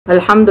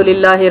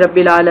अल्हम्दुलिल्लाहि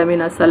रब्बिल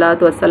आलमीन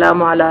अस्सलातु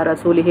वस्सलामु अला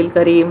रसूलिहिल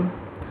करीम।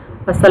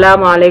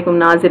 अस्सलामु अलैकुम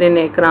नाज़रीन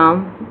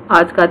इकराम।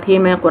 आज का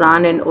थीम है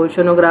कुरान एंड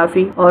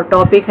ओशनोग्राफी और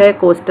टॉपिक है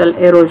कोस्टल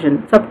एरोजन।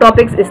 सब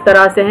टॉपिक्स इस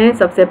तरह से हैं।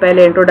 सबसे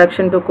पहले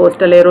introduction to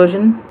coastal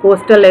halogen.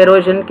 Coastal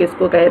halogen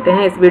किसको कहते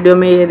हैं इस वीडियो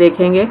में ये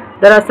देखेंगे।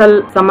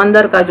 दरअसल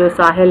समंदर का जो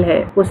साहिल है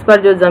उस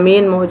पर जो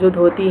ज़मीन मौजूद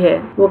होती है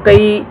वो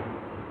कई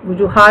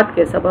वजूहात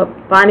के सबब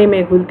पानी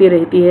में घुलती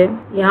रहती है।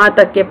 यहाँ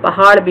तक कि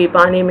पहाड़ भी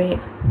पानी में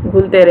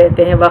घुलते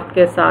रहते हैं, वक्त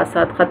के साथ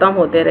साथ ख़त्म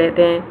होते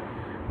रहते हैं।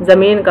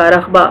 ज़मीन का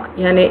रकबा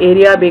यानी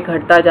एरिया भी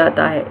घटता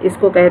जाता है।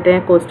 इसको कहते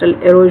हैं कोस्टल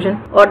एरोजन।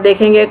 और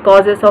देखेंगे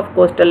कॉजेस ऑफ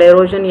कोस्टल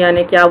एरोजन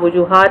यानी क्या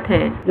वजूहात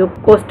हैं जो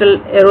कोस्टल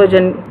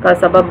एरोजन का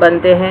सबब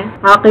बनते हैं।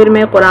 आखिर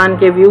में कुरान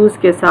के व्यूज़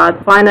के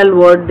साथ फाइनल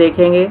वर्ड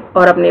देखेंगे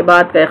और अपनी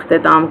बात का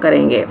इख्तिताम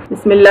करेंगे।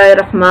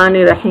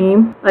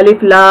 बिस्मिल्लाहिर्रहमानिर्रहीम।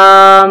 अलिफ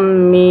लाम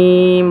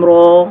मीम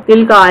रा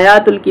तिल्का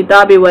आयातुल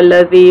किताबि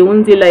वल्लज़ी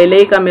उन्ज़िला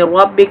इलैका मिन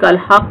रब्बिकल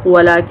हक़्क़ु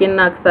वलाकिन्न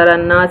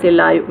अक्सरन्नासि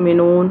ला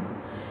युमिनून।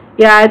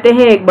 ये आयतें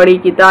हैं एक बड़ी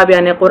किताब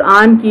यानी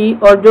कुरान की,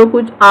 और जो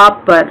कुछ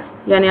आप पर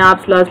यानी आप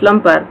सल्लल्लाहु अलैहि वसल्लम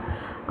पर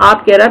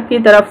आपके रब की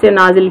तरफ से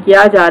नाजिल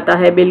किया जाता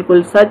है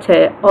बिल्कुल सच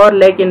है, और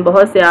लेकिन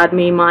बहुत से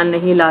आदमी ईमान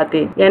नहीं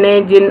लाते। यानी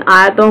जिन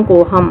आयतों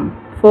को हम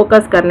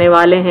फोकस करने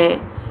वाले हैं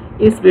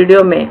इस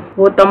वीडियो में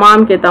वो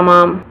तमाम के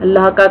तमाम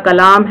अल्लाह का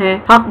कलाम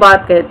है, हक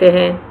बात कहते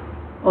हैं,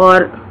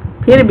 और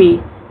फिर भी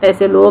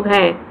ऐसे लोग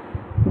हैं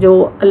जो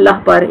अल्लाह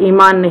पर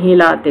ईमान नहीं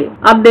लाते।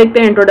 अब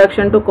देखते हैं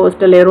introduction to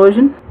coastal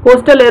halogen.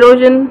 Coastal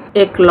halogen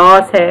एक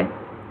लॉस है,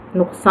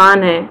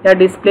 नुकसान है या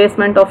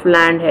डिस्प्लेसमेंट ऑफ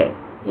लैंड है,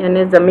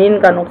 यानी ज़मीन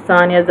का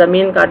नुकसान या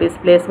ज़मीन का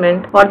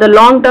डिस्प्लेसमेंट, और the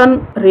long term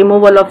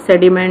removal of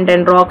sediment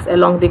and rocks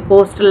along the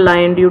coastal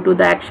line due to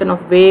the action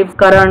of waves,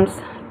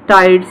 currents,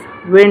 tides,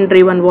 wind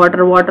driven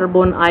water,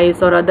 waterborne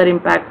ice और अदर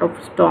इम्पैक्ट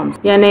ऑफ स्टॉर्म्स।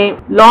 यानी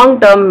लॉन्ग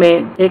टर्म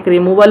में एक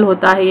removal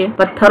होता है ये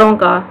पत्थरों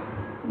का,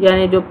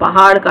 यानी जो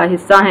पहाड़ का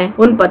हिस्सा है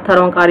उन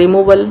पत्थरों का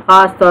रिमूवल,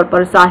 खास तौर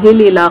पर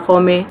साहिली इलाकों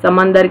में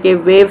समंदर के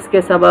वेव्स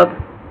के सबब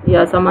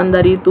या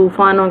समंदरी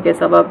तूफानों के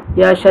सबब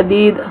या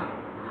शदीद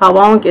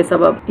हवाओं के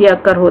सबब ये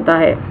अक्कर होता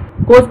है।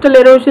 कोस्टल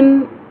एरोजन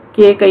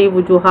के कई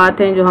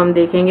वजूहात हैं जो हम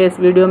देखेंगे इस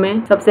वीडियो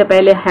में। सबसे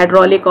पहले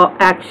हाइड्रोलिक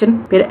एक्शन,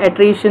 फिर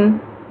एट्रीशन,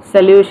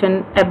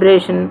 सॉल्यूशन,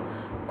 एब्रेशन,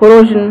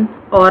 कोरोजन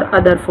और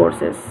अदर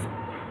फोर्सेस।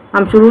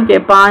 हम शुरू के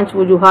 5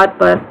 वजूहात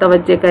पर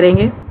तवज्जो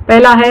करेंगे।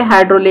 पहला है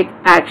हाइड्रोलिक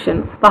एक्शन।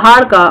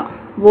 पहाड़ का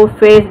वो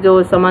फेस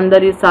जो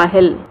समंदरी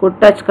साहिल को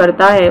टच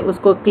करता है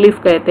उसको क्लिफ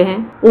कहते हैं।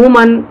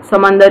 उमूमन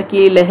समंदर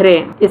की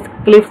लहरें इस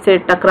क्लिफ से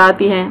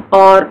टकराती हैं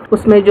और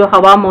उसमें जो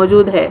हवा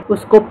मौजूद है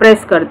उसको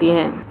प्रेस करती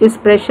हैं। इस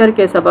प्रेशर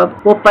के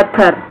सबब वो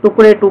पत्थर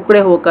टुकड़े टुकड़े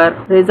होकर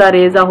रेजा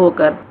रेजा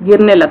होकर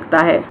गिरने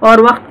लगता है,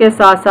 और वक्त के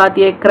साथ साथ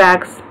ये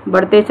क्रैक्स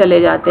बढ़ते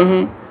चले जाते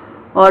हैं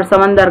और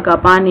समंदर का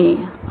पानी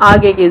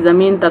आगे की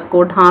ज़मीन तक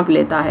को ढांप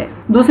लेता है।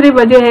 दूसरी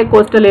वजह है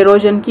कोस्टल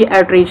एरोजन की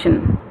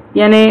एट्रीशन,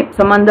 यानी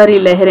समंदरी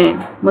लहरें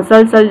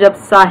मुसलसल जब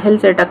साहिल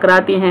से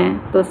टकराती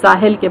हैं तो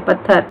साहिल के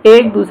पत्थर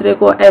एक दूसरे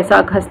को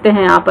ऐसा घसते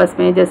हैं आपस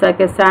में जैसा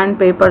कि सैंड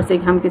पेपर से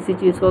हम किसी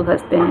चीज़ को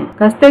घसते हैं।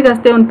 घसते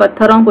घसते उन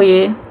पत्थरों को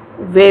ये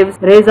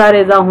वेव्स रेजा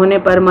रेजा होने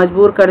पर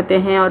मजबूर करते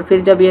हैं, और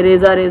फिर जब ये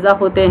रेजा रेजा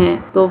होते हैं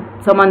तो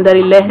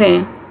समंदरी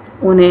लहरें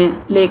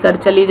उन्हें लेकर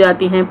चली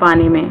जाती हैं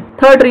पानी में।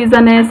 थर्ड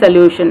रीजन है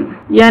सॉल्यूशन,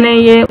 यानी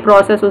ये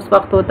प्रोसेस उस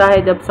वक्त होता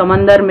है जब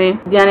समंदर में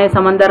यानी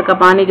समंदर का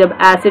पानी जब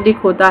एसिडिक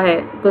होता है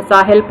तो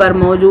साहिल पर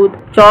मौजूद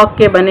चौक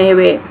के बने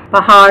हुए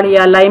पहाड़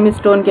या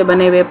लाइमस्टोन के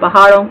बने हुए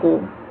पहाड़ों को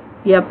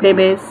ये अपने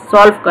में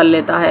सॉल्व कर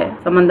लेता है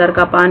समंदर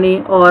का पानी,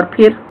 और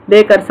फिर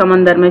लेकर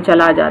समंदर में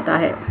चला जाता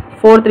है।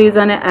 फोर्थ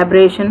रीजन है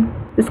एब्रेशन,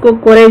 इसको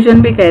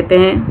कोरेजन भी कहते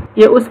हैं।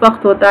 ये उस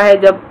वक्त होता है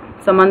जब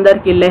समंदर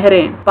की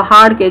लहरें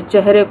पहाड़ के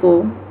चेहरे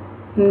को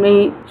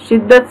में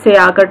शिद्दत से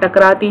आकर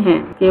टकराती हैं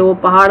कि वो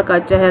पहाड़ का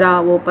चेहरा,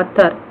 वो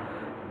पत्थर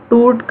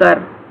टूट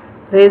कर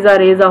रेजा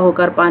रेजा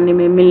होकर पानी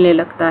में मिलने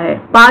लगता है।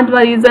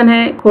 5वां रीजन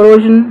है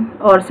कोरोजन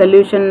और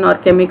सॉल्यूशन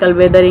और केमिकल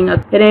वेदरिंग,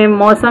 यानी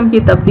मौसम की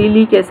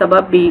तब्दीली के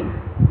सबब भी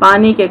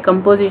पानी के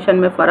कंपोजिशन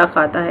में फ़र्क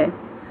आता है।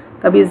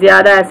 कभी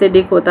ज़्यादा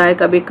एसिडिक होता है,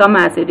 कभी कम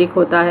एसिडिक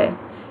होता है।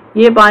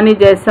 ये पानी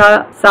जैसा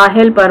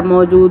साहिल पर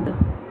मौजूद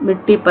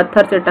मिट्टी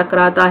पत्थर से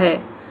टकराता है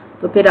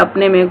तो फिर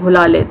अपने में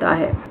घुला लेता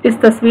है। इस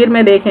तस्वीर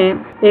में देखें,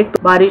 एक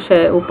तो बारिश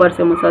है ऊपर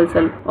से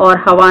मुसलसल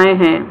और हवाएं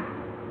हैं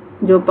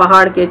जो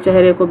पहाड़ के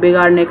चेहरे को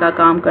बिगाड़ने का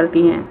काम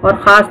करती हैं, और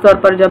ख़ास तौर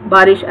पर जब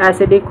बारिश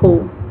एसिडिक हो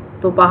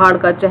तो पहाड़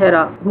का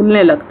चेहरा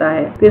घुलने लगता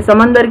है। फिर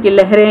समंदर की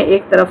लहरें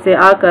एक तरफ से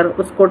आकर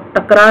उसको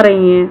टकरा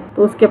रही हैं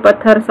तो उसके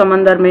पत्थर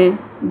समंदर में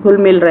घुल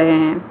मिल रहे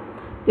हैं।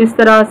 इस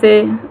तरह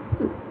से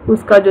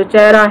उसका जो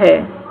चेहरा है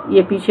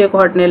ये पीछे को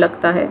हटने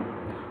लगता है,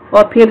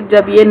 और फिर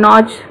जब ये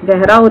नॉच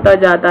गहरा होता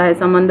जाता है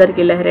समंदर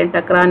की लहरें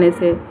टकराने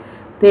से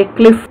तो एक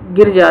क्लिफ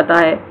गिर जाता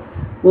है,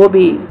 वो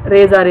भी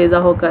रेजा रेजा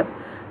होकर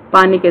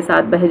पानी के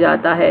साथ बह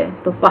जाता है,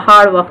 तो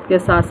पहाड़ वक्त के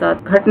साथ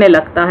साथ घटने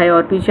लगता है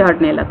और पीछे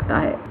हटने लगता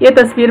है। ये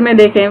तस्वीर में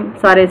देखें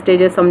सारे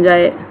स्टेजेस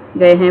समझाए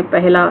गए हैं।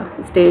 पहला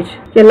स्टेज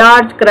के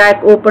large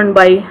crack open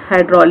by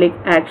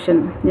hydraulic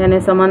action, यानी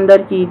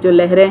समंदर की जो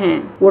लहरें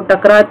हैं वो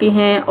टकराती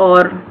हैं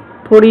और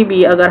थोड़ी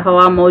भी अगर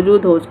हवा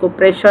मौजूद हो उसको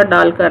प्रेशर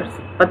डालकर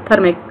पत्थर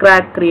में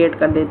क्रैक क्रिएट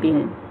कर देती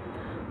हैं।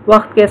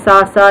 वक्त के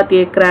साथ साथ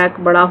ये क्रैक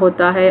बड़ा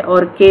होता है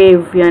और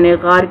केव यानी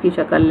गार की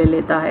शक्ल ले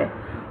लेता है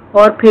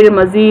और फिर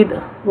मज़ीद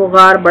वो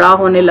गार बड़ा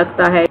होने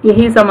लगता है।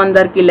 यही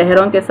समंदर की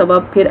लहरों के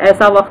सबब फिर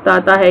ऐसा वक्त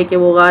आता है कि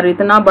वो गार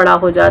इतना बड़ा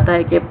हो जाता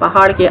है कि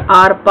पहाड़ के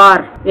आर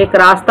पार एक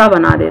रास्ता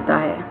बना देता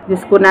है,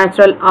 जिसको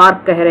नेचुरल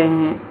आर्क कह रहे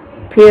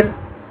हैं। फिर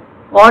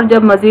और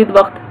जब मज़ीद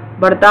वक्त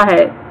बढ़ता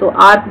है तो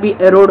आर्क भी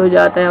एरोड हो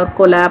जाता है और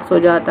कोलैप्स हो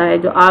जाता है।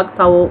 जो आग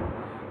था वो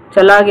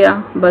चला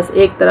गया, बस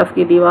एक तरफ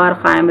की दीवार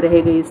कायम रह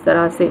गई इस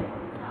तरह से।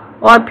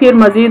 और फिर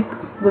मज़ीद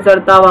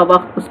गुजरता हुआ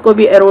वक्त उसको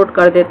भी एरोड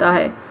कर देता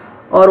है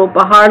और वो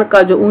पहाड़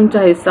का जो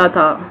ऊंचा हिस्सा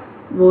था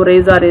वो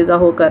रेज़ा रेज़ा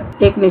होकर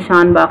एक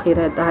निशान बाकी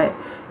रहता है।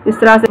 इस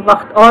तरह से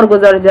वक्त और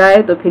गुजर जाए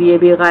तो फिर ये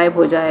भी गायब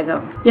हो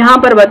जाएगा। यहाँ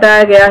पर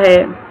बताया गया है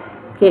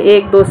कि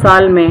 1-2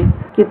 साल में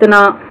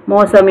कितना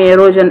मौसमी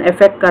एरोजन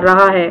इफेक्ट कर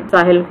रहा है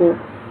साहिल को,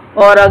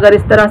 और अगर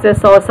इस तरह से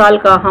 100 साल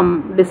का हम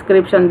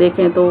डिस्क्रिप्शन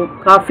देखें तो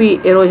काफ़ी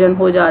एरोजन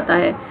हो जाता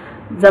है।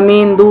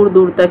 ज़मीन दूर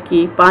दूर तक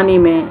की पानी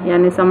में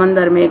यानी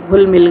समंदर में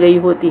घुल मिल गई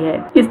होती है।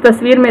 इस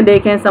तस्वीर में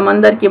देखें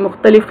समंदर की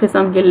मुख्तलिफ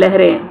किस्म की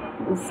लहरें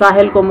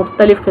साहिल को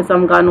मुख्तलिफ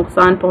किस्म का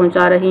नुकसान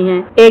पहुंचा रही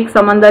हैं। एक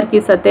समंदर की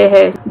सतह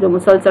है जो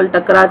मुसलसल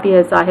टकराती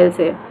है साहिल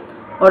से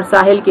और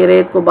साहिल की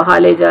रेत को बहा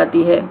ले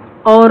जाती है,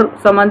 और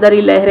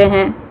समंदरी लहरें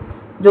हैं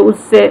जो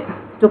उससे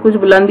जो कुछ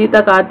बुलंदी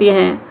तक आती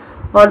हैं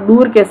और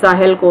दूर के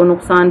साहिल को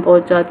नुकसान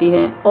पहुंचाती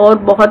हैं। और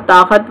बहुत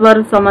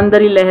ताकतवर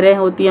समंदरी लहरें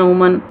होती हैं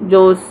उमन,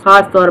 जो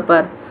ख़ास तौर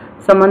पर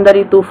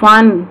समंदरी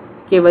तूफ़ान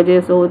के वजह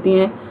से होती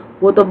हैं।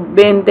 वो तो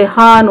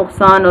बेइंतहा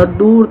नुकसान और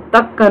दूर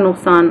तक का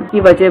नुकसान की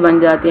वजह बन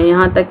जाती हैं,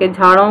 यहाँ तक कि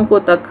झाड़ों को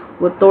तक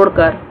वो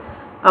तोड़कर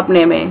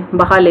अपने में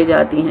बहा ले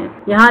जाती हैं।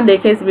 यहाँ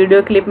देखें इस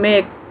वीडियो क्लिप में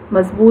एक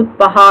मजबूत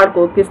पहाड़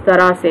को किस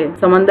तरह से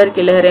समंदर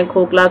की लहरें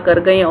खोखला कर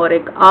गईं और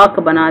एक आग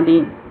बना दी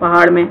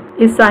पहाड़ में।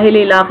 इस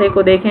साहिली इलाके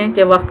को देखें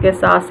कि वक्त के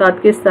साथ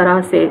साथ किस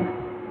तरह से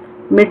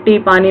मिट्टी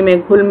पानी में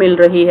घुल मिल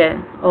रही है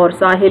और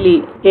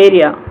साहिली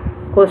एरिया,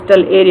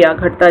 कोस्टल एरिया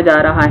घटता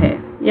जा रहा है।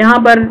 यहाँ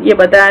पर ये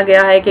बताया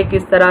गया है कि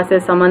किस तरह से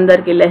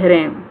समंदर की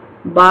लहरें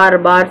बार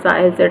बार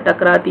साहिल से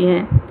टकराती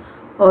हैं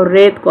और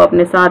रेत को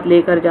अपने साथ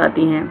लेकर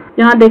जाती हैं।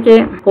 यहाँ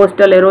देखें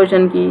कोस्टल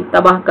एरोजन की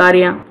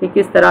तबाहकारियाँ कि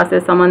किस तरह से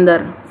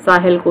समंदर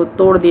साहिल को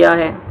तोड़ दिया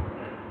है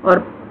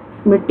और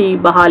मिट्टी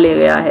बहा ले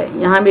गया है।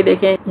 यहाँ भी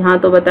देखें, यहाँ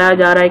तो बताया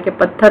जा रहा है कि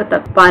पत्थर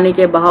तक पानी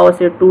के बहाव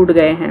से टूट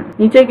गए हैं।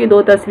 नीचे की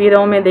 2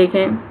 तस्वीरों में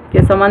देखें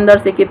कि समंदर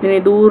से कितनी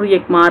दूर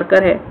ये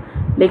मार्कर है,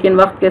 लेकिन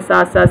वक्त के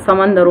साथ साथ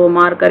समंदर वो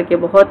मार्कर के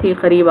बहुत ही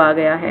करीब आ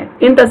गया है।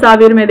 इन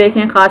तस्वीर में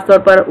देखें, खास तौर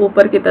पर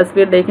ऊपर की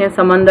तस्वीर देखें,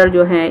 समंदर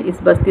जो है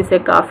इस बस्ती से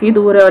काफ़ी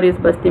दूर है और इस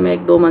बस्ती में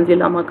एक 2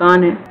 मंजिला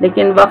मकान है।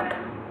 लेकिन वक्त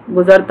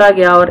गुजरता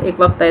गया और एक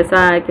वक्त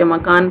ऐसा है कि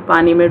मकान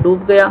पानी में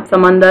डूब गया,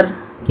 समंदर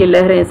की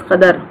लहरें इस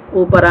कदर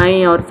ऊपर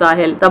आईं और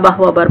साहिल तबाह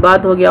व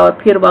बर्बाद हो गया। और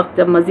फिर वक्त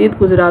जब मजीद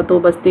गुजरा तो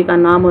बस्ती का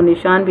नाम और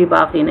निशान भी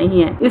बाकी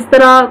नहीं है। इस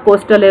तरह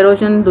कोस्टल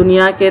एरोजन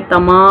दुनिया के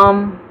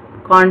तमाम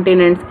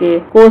कॉन्टिनेंट्स के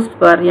कोस्ट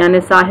पर यानी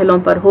साहिलों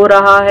पर हो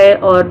रहा है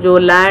और जो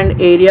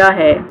लैंड एरिया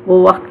है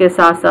वो वक्त के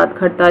साथ साथ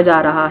घटता जा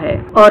रहा है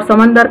और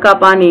समंदर का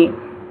पानी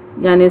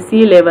यानी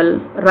सी लेवल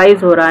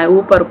राइज हो रहा है,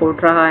 ऊपर को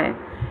उठ रहा है।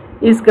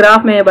 इस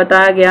ग्राफ में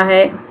बताया गया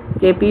है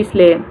कि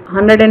पिछले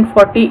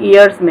 140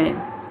 ईयर्स में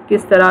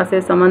किस तरह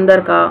से समंदर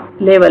का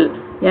लेवल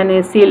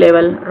यानी सी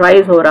लेवल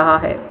राइज हो रहा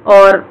है।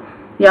 और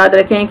याद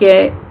रखें कि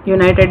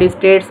यूनाइटेड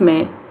स्टेट्स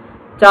में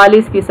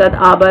 40%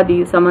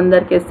 आबादी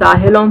समंदर के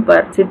साहिलों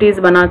पर सिटीज़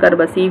बनाकर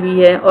बसी हुई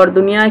है और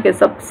दुनिया के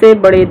सबसे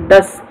बड़े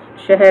 10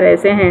 शहर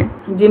ऐसे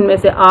हैं जिनमें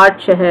से 8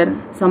 शहर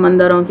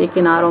समंदरों के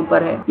किनारों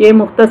पर है। ये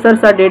मुख्तसर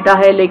सा डेटा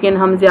है, लेकिन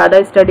हम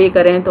ज़्यादा स्टडी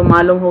करें तो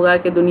मालूम होगा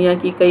कि दुनिया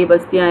की कई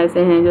बस्तियां ऐसे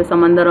हैं जो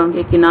समंदरों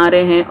के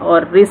किनारे हैं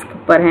और रिस्क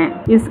पर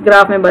हैं। इस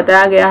ग्राफ में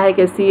बताया गया है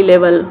कि सी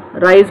लेवल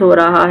राइज हो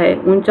रहा है,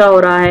 ऊंचा हो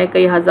रहा है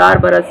कई हज़ार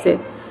बरस से,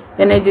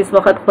 यानी जिस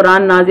वक्त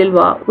कुरान नाजिल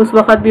हुआ उस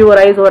वक्त भी वो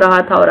राइज हो रहा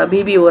था और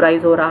अभी भी वो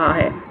राइज हो रहा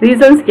है।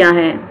 रीजंस क्या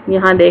हैं?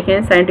 यहाँ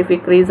देखें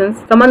साइंटिफिक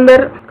रीजंस।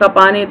 समंदर का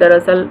पानी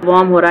दरअसल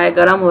वार्म हो रहा है,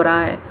 गर्म हो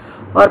रहा है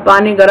और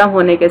पानी गर्म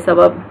होने के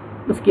सबब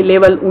उसकी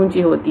लेवल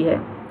ऊंची होती है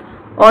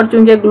और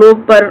चूंकि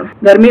ग्लोब पर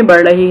गर्मी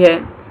बढ़ रही है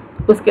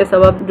उसके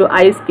सबब जो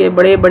आइस के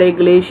बड़े बड़े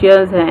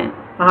ग्लेशियर्स हैं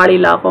पहाड़ी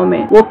इलाकों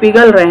में वो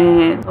पिघल रहे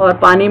हैं और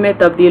पानी में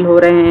तब्दील हो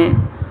रहे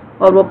हैं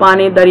और वो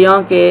पानी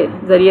दरियाओं के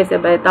ज़रिए से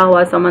बहता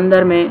हुआ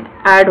समंदर में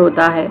ऐड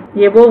होता है।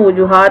 ये वो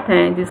वजूहात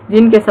हैं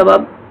जिनके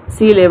सबब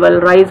सी लेवल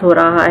राइज हो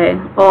रहा है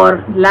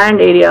और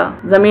लैंड एरिया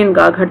ज़मीन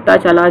का घटता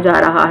चला जा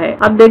रहा है।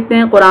 अब देखते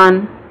हैं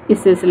कुरान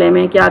इस सिलसिले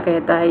में क्या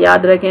कहता है।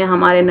 याद रखें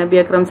हमारे नबी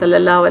अकरम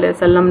सल्लल्लाहु अलैहि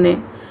वसल्लम ने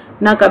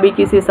न कभी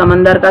किसी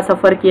समंदर का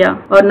सफ़र किया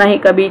और न ही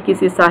कभी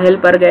किसी साहिल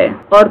पर गए।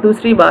 और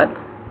दूसरी बात,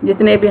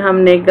 जितने भी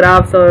हमने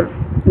ग्राफ्स और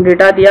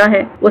डेटा दिया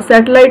है वो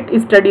सैटेलाइट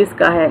स्टडीज़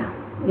का है,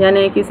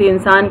 यानी किसी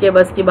इंसान के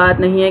बस की बात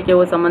नहीं है कि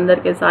वो समंदर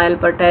के साहिल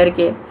पर ठहर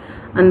के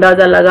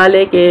अंदाज़ा लगा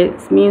ले कि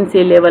ज़मीन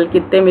से लेवल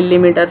कितने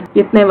मिलीमीटर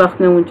कितने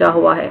वक्त में ऊंचा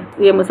हुआ है।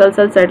 ये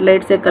मुसलसल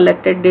सैटेलाइट से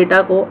कलेक्टेड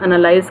डेटा को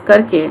एनालाइज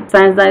करके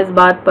साइंसदान इस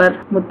बात पर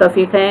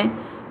मुत्तफिक हैं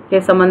کہ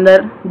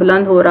سمندر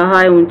بلند ہو رہا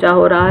ہے، اونچا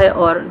ہو رہا ہے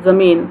اور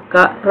زمین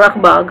کا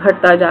رقبہ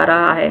گھٹتا جا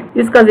رہا ہے۔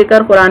 اس کا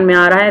ذکر قرآن میں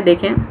آ رہا ہے،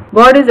 دیکھیں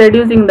God is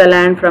reducing the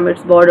land from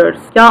its borders۔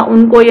 کیا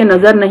ان کو یہ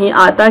نظر نہیں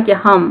آتا کہ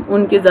ہم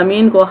ان کی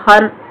زمین کو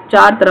ہر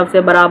چار طرف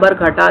سے برابر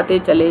گھٹاتے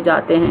چلے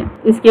جاتے ہیں؟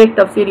 اس کی ایک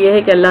تفسیر یہ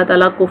ہے کہ اللہ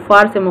تعالیٰ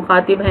کفار سے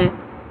مخاطب ہیں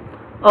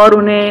اور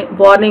انہیں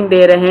وارننگ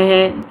دے رہے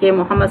ہیں کہ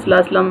محمد صلی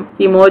اللہ علیہ وسلم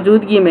کی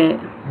موجودگی میں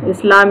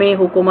اسلامی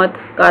حکومت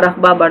کا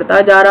رقبہ بڑھتا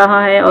جا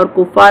رہا ہے اور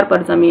کفار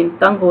پر زمین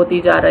تنگ ہوتی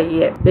جا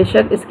رہی ہے۔ بے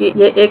شک اس کی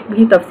یہ ایک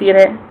بھی تفسیر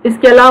ہے۔ اس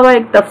کے علاوہ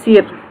ایک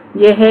تفسیر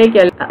یہ ہے کہ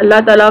اللہ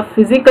تعالیٰ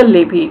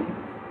فزیکلی بھی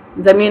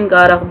زمین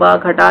کا رقبہ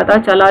گھٹاتا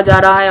چلا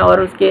جا رہا ہے اور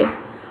اس کے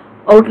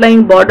آؤٹ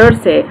لائن بارڈر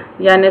سے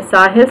یعنی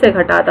ساحل سے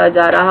گھٹاتا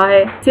جا رہا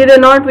ہے۔ See the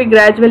not we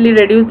gradually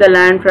reduce the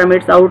land from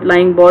its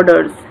outlying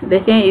borders۔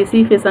 دیکھیں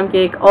اسی قسم کی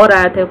ایک اور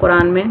آیت ہے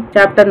قرآن میں،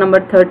 چیپٹر نمبر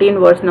 13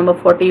 ورس نمبر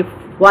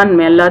 41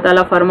 میں اللہ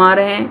تعالیٰ فرما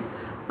رہے ہیں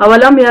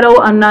اولم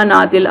یروا انا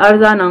ناتی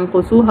الارض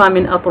ننقصها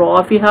من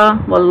اطرافها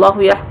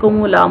واللہ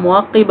یحکم لا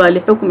معقب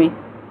لحکمہ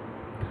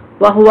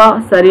وہو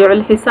سریع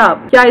الحساب۔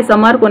 کیا اس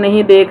امر کو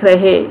نہیں دیکھ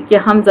رہے کہ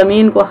ہم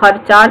زمین کو ہر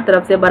چار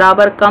طرف سے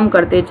برابر کم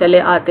کرتے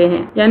چلے آتے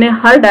ہیں، یعنی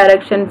ہر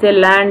ڈائریکشن سے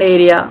لینڈ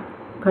ایریا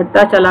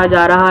گھٹتا چلا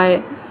جا رہا ہے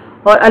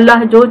اور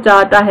اللہ جو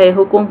چاہتا ہے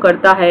حکم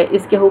کرتا ہے،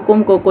 اس کے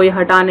حکم کو کوئی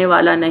ہٹانے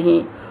والا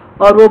نہیں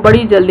اور وہ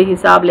بڑی جلدی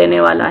حساب لینے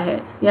والا ہے۔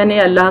 یعنی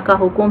اللہ کا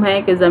حکم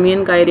ہے کہ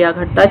زمین کا ایریا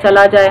گھٹتا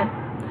چلا جائے،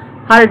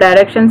 ہر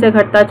ڈائریکشن سے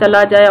گھٹتا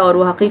چلا جائے اور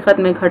وہ حقیقت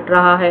میں گھٹ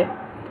رہا ہے،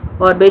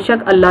 اور بے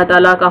شک اللہ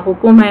تعالیٰ کا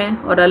حکم ہے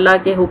اور اللہ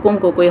کے حکم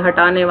کو کوئی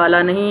ہٹانے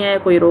والا نہیں ہے،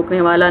 کوئی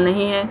روکنے والا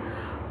نہیں ہے۔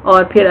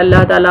 اور پھر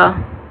اللہ تعالیٰ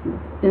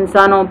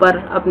انسانوں پر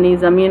اپنی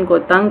زمین کو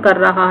تنگ کر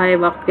رہا ہے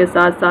وقت کے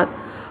ساتھ ساتھ،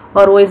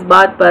 اور وہ اس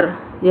بات پر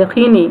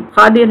یقینی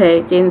قادر ہے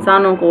کہ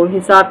انسانوں کو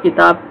حساب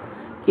کتاب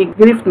کی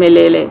گرفت میں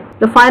لے لے۔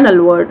 The final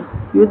word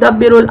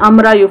یدبر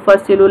الامر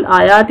یفصل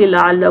الآیات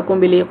لعلکم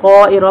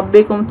بلقاء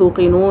ربکم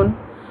توقنون۔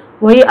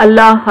 وہی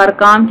اللہ ہر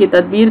کام کی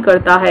تدبیر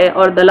کرتا ہے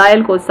اور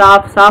دلائل کو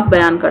صاف صاف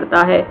بیان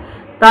کرتا ہے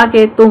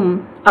تاکہ تم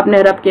اپنے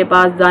رب کے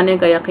پاس جانے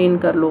کا یقین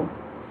کر لو۔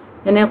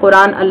 یعنی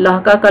قرآن اللہ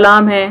کا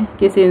کلام ہے،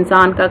 کسی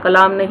انسان کا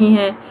کلام نہیں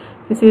ہے۔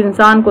 کسی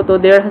انسان کو تو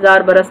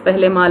 1500 برس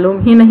پہلے معلوم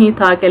ہی نہیں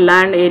تھا کہ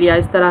لینڈ ایریا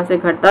اس طرح سے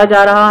گھٹتا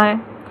جا رہا ہے۔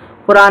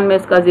 قرآن میں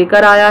اس کا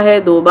ذکر آیا ہے،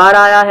 2 بار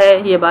آیا ہے۔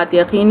 یہ بات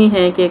یقینی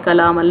ہے کہ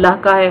کلام اللہ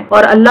کا ہے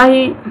اور اللہ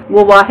ہی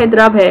وہ واحد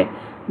رب ہے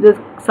جو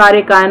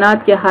سارے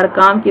کائنات کے ہر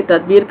کام کی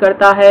تدبیر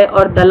کرتا ہے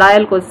اور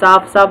دلائل کو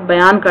صاف صاف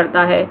بیان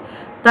کرتا ہے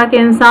تاکہ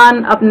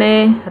انسان اپنے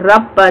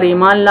رب پر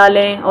ایمان لا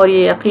لیں اور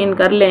یہ یقین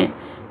کر لیں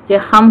کہ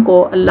ہم کو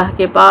اللہ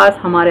کے پاس،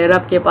 ہمارے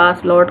رب کے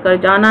پاس لوٹ کر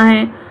جانا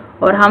ہے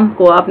اور ہم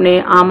کو اپنے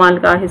اعمال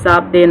کا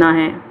حساب دینا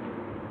ہے۔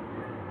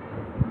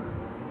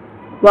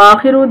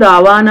 وآخر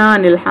دعوانا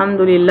ان الحمد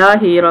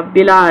للہ رب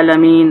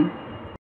العالمین۔